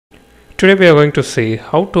Today we are going to see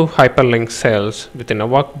how to hyperlink cells within a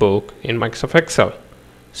workbook in Microsoft Excel.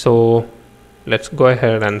 So let's go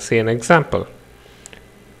ahead and see an example.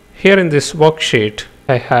 Here in this worksheet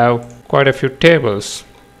I have quite a few tables,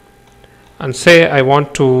 and say I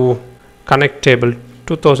want to connect table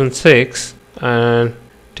 2006 and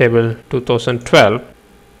table 2012.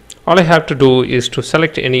 All I have to do is to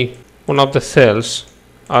select any one of the cells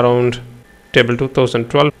around table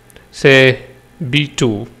 2012, say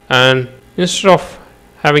B2, and instead of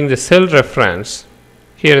having the cell reference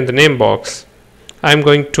here in the name box, I'm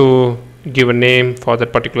going to give a name for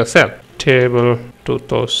that particular cell, table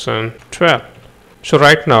 2012. So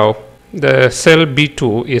right now the cell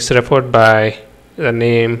B2 is referred by the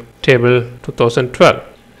name table 2012.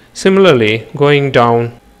 Similarly, going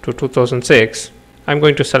down to 2006, I'm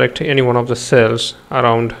going to select any one of the cells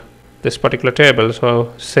around this particular table,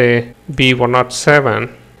 so say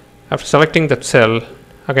B107. After selecting that cell,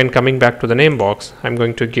 again coming back to the name box, I'm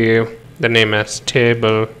going to give the name as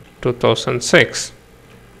table 2006.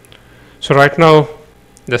 So right now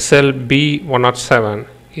the cell B107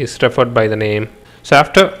 is referred by the name. So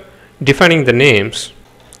after defining the names,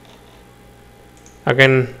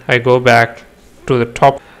 again I go back to the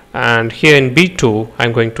top, and here in B2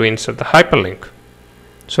 I'm going to insert the hyperlink.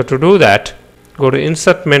 So to do that, go to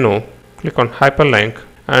insert menu, click on hyperlink,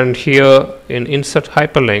 and here in insert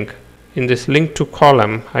hyperlink, in this link to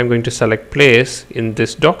column, I'm going to select place in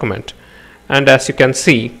this document. And as you can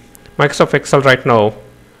see, Microsoft Excel right now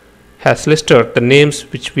has listed the names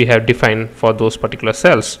which we have defined for those particular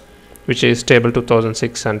cells, which is table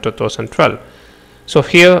 2006 and 2012. So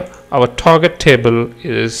here our target table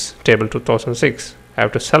is table 2006. I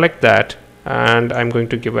have to select that, and I'm going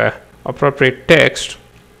to give a appropriate text.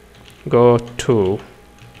 Go to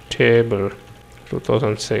table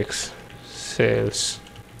 2006 sales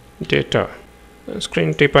data. The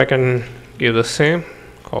screen tip I can give the same,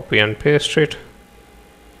 copy and paste it.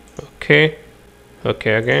 Okay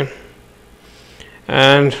again,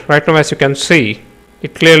 and right now as you can see,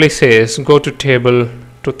 it clearly says go to table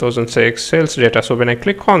 2006 sales data. So when I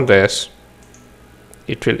click on this,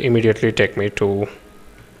 it will immediately take me to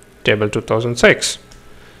table 2006.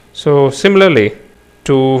 So similarly,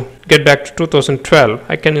 to get back to 2012,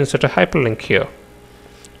 I can insert a hyperlink here.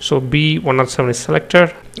 So B107 is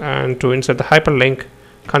selected, and to insert the hyperlink,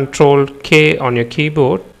 Control K on your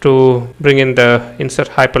keyboard to bring in the insert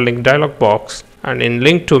hyperlink dialog box, and in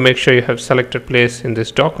link to make sure you have selected place in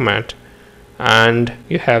this document and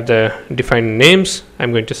you have the defined names.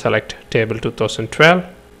 I'm going to select table 2012,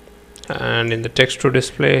 and in the text to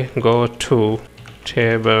display, go to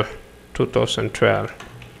table 2012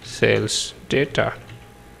 sales data,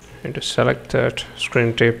 and to select that,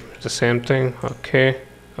 screen tip the same thing. Okay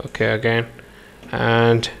again,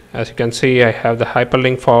 and as you can see, I have the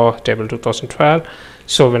hyperlink for table 2012.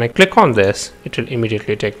 So when I click on this, it will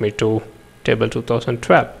immediately take me to table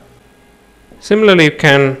 2012. Similarly, you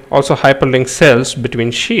can also hyperlink cells between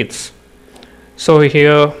sheets. So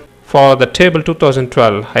here for the table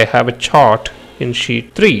 2012, I have a chart in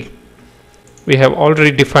sheet 3. We have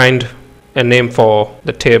already defined a name for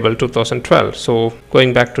the table 2012. So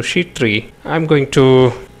going back to sheet 3, I'm going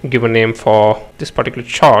to give a name for this particular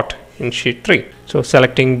chart in sheet 3. So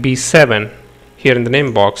selecting B7 here in the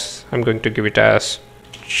name box, I'm going to give it as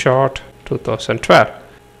chart 2012.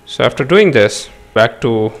 So after doing this, back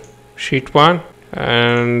to sheet 1,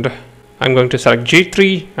 and I'm going to select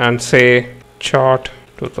G3 and say chart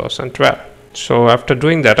 2012. So after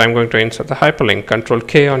doing that, I'm going to insert the hyperlink, Control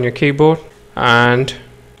K on your keyboard, and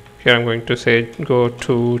here I'm going to say go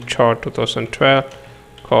to chart 2012,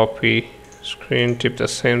 copy, screen tip the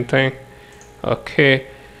same thing. Okay,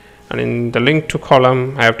 and in the link to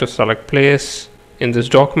column, I have to select place in this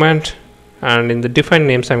document, and in the defined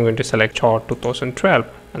names, I'm going to select chart 2012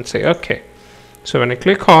 and say okay. So when I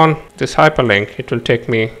click on this hyperlink, it will take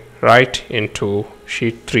me right into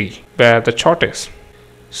sheet 3 where the chart is.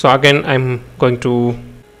 So again, I'm going to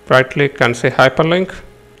right click and say hyperlink,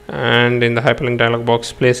 and in the hyperlink dialog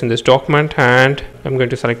box, place in this document, and I'm going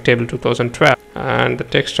to select table 2012, and the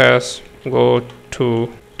text as go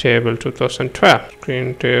to table 2012,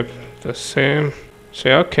 screen tip the same,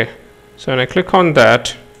 say okay. So when I click on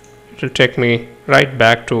that, it will take me right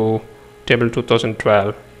back to table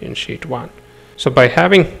 2012 in sheet 1. So by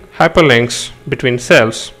having hyperlinks between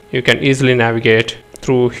cells, you can easily navigate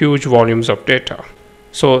through huge volumes of data.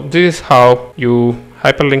 So this is how you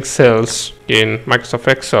hyperlink cells in Microsoft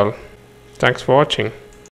Excel. Thanks for watching.